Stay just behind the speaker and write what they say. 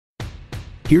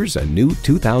Here's a new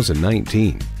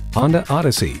 2019 Honda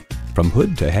Odyssey. From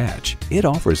hood to hatch, it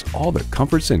offers all the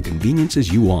comforts and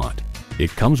conveniences you want.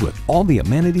 It comes with all the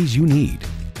amenities you need: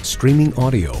 streaming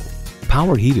audio,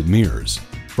 power heated mirrors,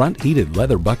 front heated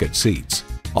leather bucket seats,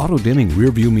 auto dimming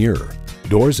rearview mirror,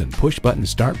 doors and push button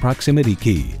start proximity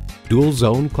key, dual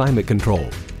zone climate control,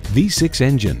 V6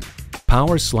 engine,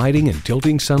 power sliding and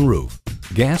tilting sunroof,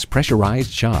 gas pressurized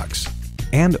shocks,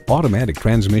 and automatic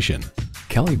transmission.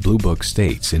 Kelley Blue Book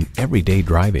states in everyday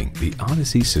driving, the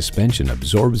Odyssey suspension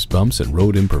absorbs bumps and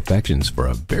road imperfections for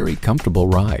a very comfortable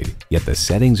ride, yet the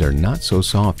settings are not so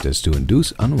soft as to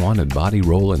induce unwanted body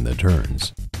roll in the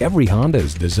turns. Every Honda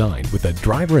is designed with a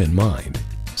driver in mind.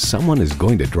 Someone is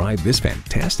going to drive this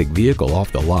fantastic vehicle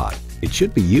off the lot. It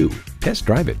should be you. Test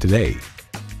drive it today.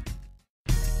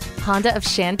 Honda of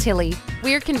Chantilly.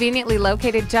 We are conveniently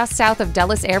located just south of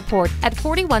Dulles Airport at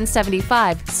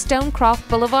 4175 Stonecroft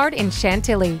Boulevard in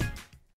Chantilly.